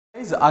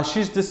Guys,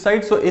 Ashish this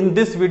side. So in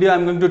this video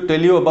I'm going to tell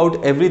you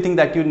about everything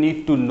that you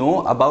need to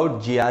know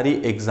about GRE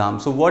exam.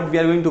 So what we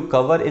are going to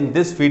cover in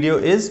this video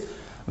is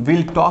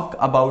we'll talk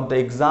about the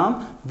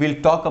exam, we'll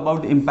talk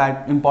about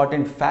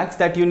important facts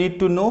that you need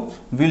to know,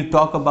 we'll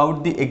talk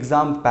about the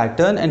exam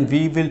pattern, and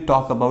we will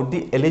talk about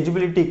the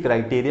eligibility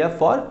criteria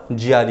for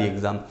GRE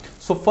exam.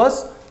 So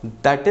first,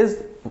 that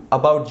is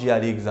about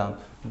GRE exam.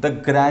 The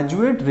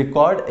graduate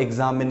record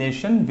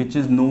examination, which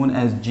is known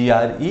as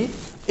GRE,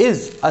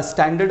 is a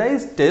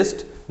standardized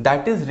test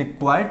that is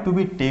required to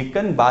be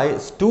taken by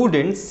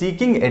students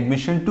seeking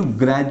admission to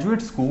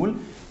graduate school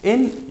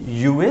in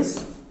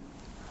US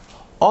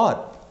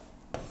or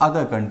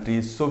other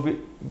countries. So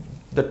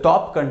the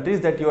top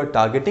countries that you are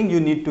targeting, you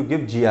need to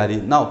give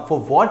GRE. Now for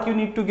what you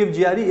need to give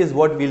GRE is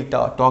what we'll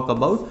talk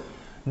about.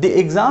 The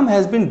exam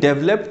has been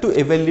developed to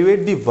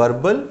evaluate the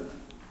verbal,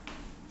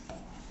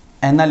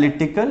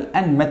 analytical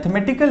and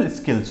mathematical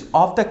skills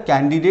of the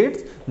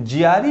candidates.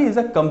 GRE is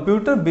a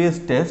computer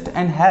based test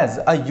and has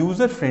a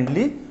user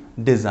friendly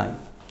design.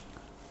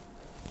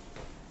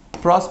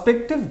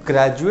 Prospective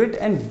graduate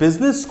and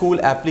business school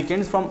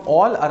applicants from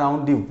all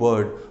around the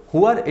world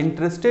who are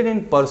interested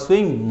in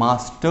pursuing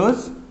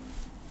masters,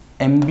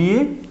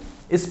 MBA,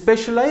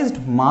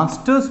 specialized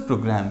masters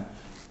program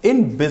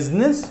in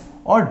business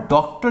or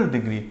doctoral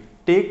degree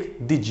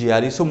take the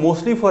GRE. So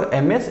mostly for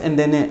MS and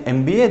then a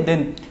MBA,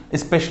 then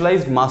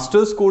specialized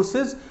masters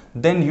courses,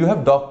 then you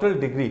have doctoral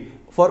degree.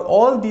 For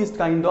all these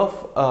kind of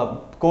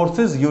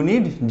courses you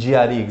need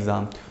GRE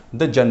exam,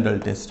 the general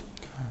test.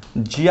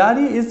 GRE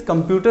is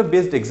computer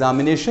based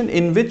examination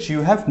in which you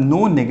have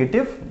no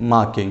negative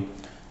marking.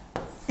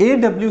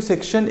 AW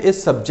section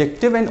is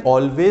subjective and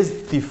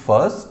always the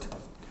first.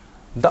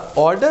 The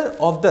order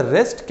of the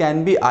rest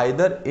can be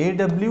either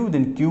AW,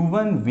 then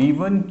Q1,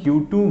 V1,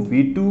 Q2,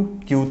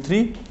 V2,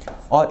 Q3,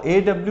 or AW,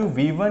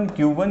 V1,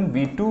 Q1,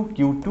 V2,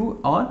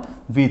 Q2 or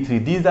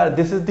V3.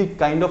 This is the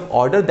kind of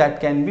order that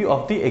can be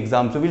of the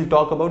exam. So we'll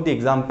talk about the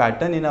exam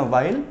pattern in a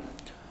while.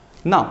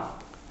 Now,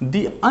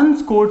 the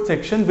unscored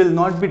section will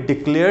not be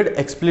declared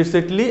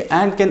explicitly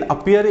and can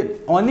appear in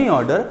any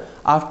order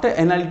after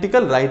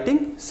analytical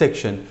writing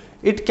section.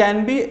 It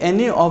can be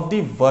any of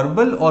the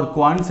verbal or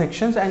quant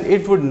sections and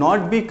it would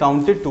not be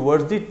counted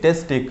towards the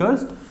test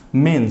taker's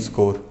main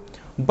score.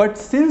 But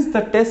since the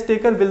test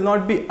taker will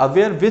not be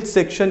aware which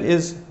section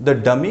is the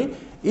dummy,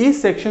 each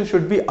section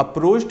should be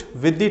approached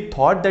with the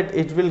thought that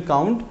it will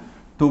count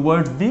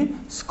towards the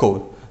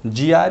score.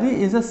 GRE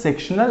is a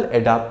sectional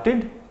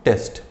adapted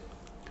test.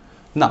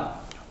 Now,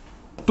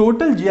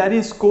 total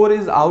GRE score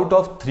is out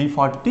of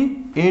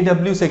 340.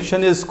 AW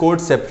section is scored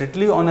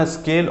separately on a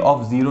scale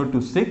of 0 to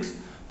 6.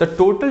 The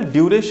total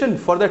duration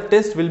for the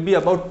test will be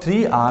about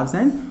 3 hours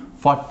and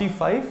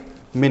 45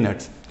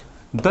 minutes.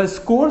 The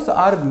scores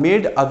are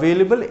made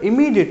available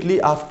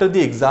immediately after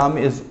the exam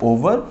is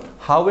over.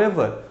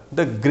 However,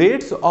 the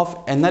grades of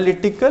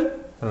analytical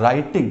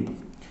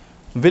writing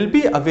will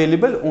be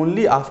available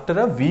only after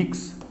a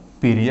week's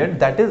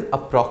period, that is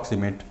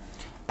approximate.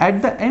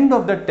 At the end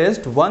of the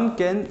test, one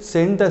can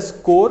send the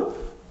score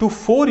to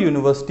 4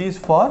 universities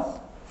for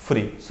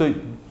free. So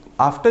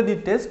after the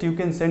test, you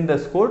can send the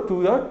score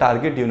to your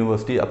target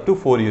university, up to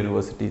 4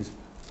 universities.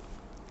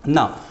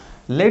 Now,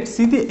 let's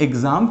see the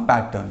exam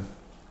pattern.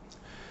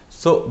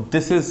 So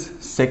this is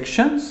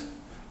sections,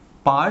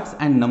 parts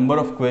and number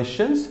of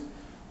questions,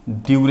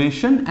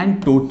 duration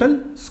and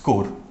total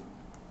score.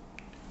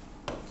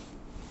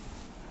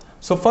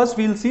 So first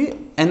we'll see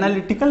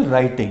analytical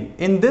writing.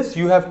 In this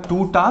you have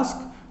 2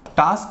 tasks.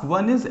 Task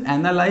 1 is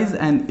analyze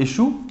an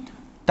issue.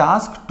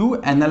 Task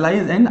 2,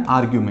 analyze an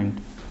argument.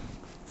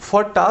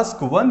 For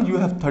task 1 you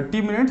have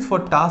 30 minutes, for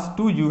task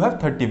 2 you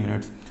have 30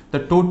 minutes. The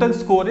total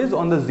score is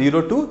on the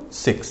 0 to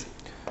 6.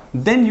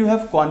 Then you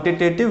have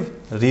quantitative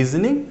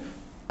reasoning,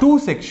 2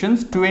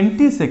 sections,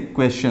 20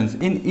 questions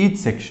in each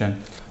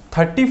section,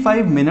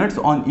 35 minutes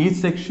on each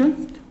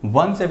section,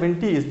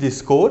 170 is the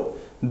score.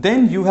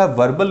 Then you have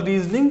verbal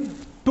reasoning,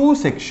 2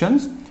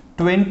 sections,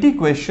 20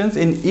 questions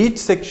in each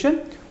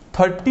section,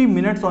 30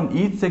 minutes on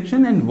each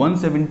section and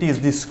 170 is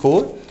the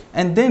score.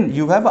 And then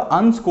you have an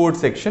unscored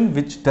section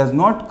which does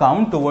not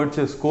count towards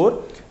a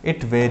score.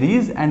 It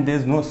varies and there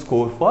is no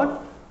score for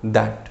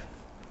that.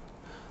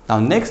 Now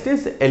next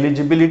is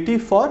eligibility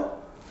for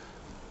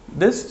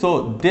this.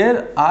 So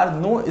there are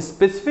no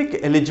specific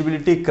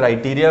eligibility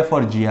criteria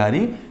for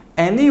GRE.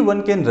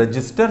 Anyone can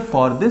register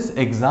for this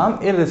exam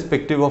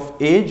irrespective of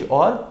age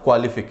or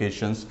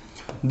qualifications.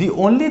 The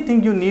only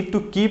thing you need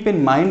to keep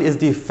in mind is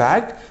the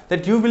fact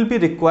that you will be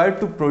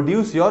required to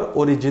produce your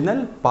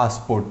original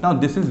passport. Now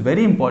this is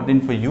very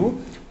important for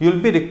you. You will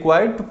be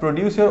required to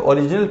produce your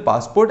original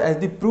passport as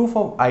the proof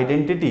of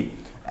identity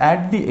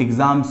at the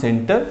exam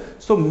center.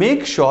 So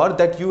make sure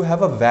that you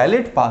have a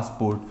valid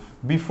passport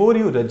before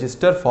you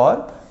register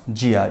for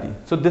GRE.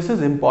 So this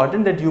is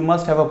important that you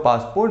must have a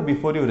passport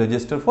before you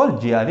register for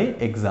GRE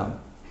exam.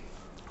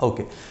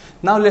 Okay,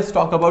 now let's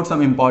talk about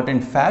some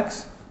important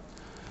facts.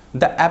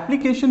 The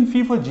application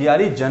fee for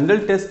GRE general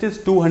test is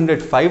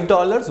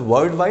 $205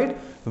 worldwide.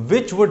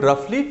 which would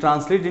roughly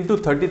translate into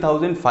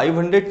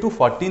 30,500 to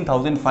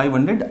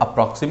 14,500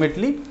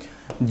 approximately.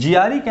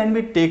 GRE can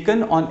be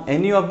taken on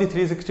any of the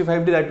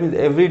 365 days, that means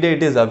every day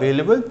it is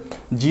available.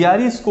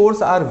 GRE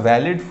scores are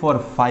valid for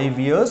 5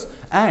 years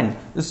and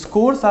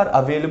scores are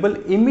available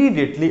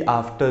immediately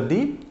after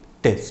the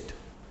test.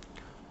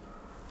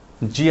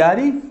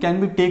 GRE can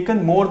be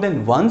taken more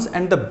than once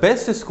and the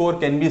best score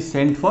can be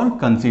sent for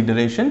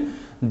consideration.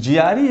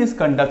 GRE is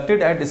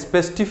conducted at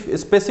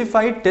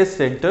specified test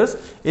centers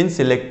in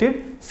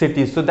selected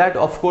cities. So that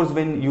of course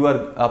when you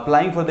are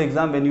applying for the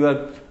exam, when you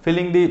are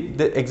filling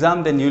the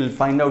exam, then you will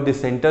find out the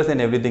centers and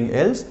everything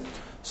else.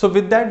 So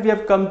with that we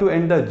have come to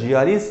end the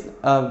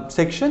GRE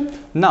section.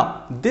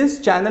 Now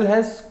this channel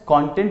has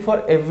content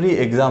for every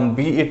exam,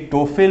 be it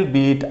TOEFL,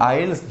 be it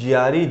IELTS,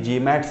 GRE,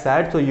 GMAT,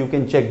 SAT, so you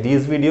can check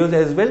these videos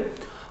as well.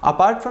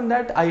 Apart from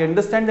that, I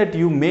understand that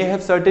you may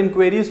have certain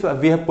queries, so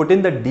we have put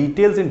in the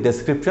details in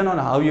description on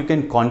how you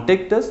can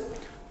contact us.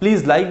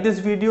 Please like this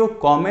video,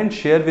 comment,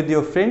 share with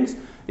your friends.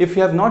 If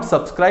you have not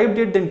subscribed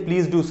yet, then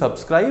please do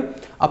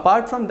subscribe.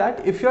 Apart from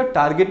that, if you are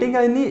targeting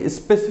any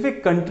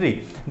specific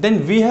country,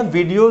 then we have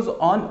videos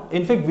on,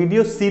 in fact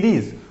video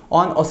series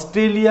on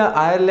Australia,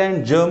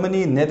 Ireland,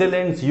 Germany,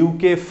 Netherlands,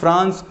 UK,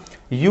 France,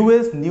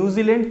 US, New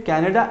Zealand,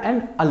 Canada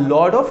and a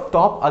lot of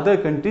top other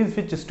countries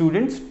which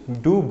students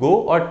do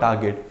go or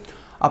target.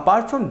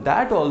 Apart from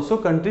that also,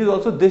 countries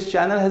also, this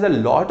channel has a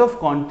lot of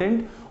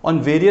content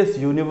on various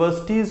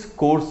universities,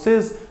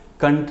 courses,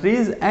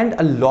 countries and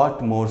a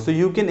lot more. So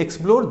you can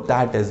explore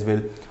that as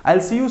well.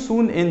 I'll see you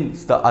soon in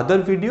the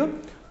other video.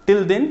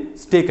 Till then,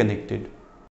 stay connected.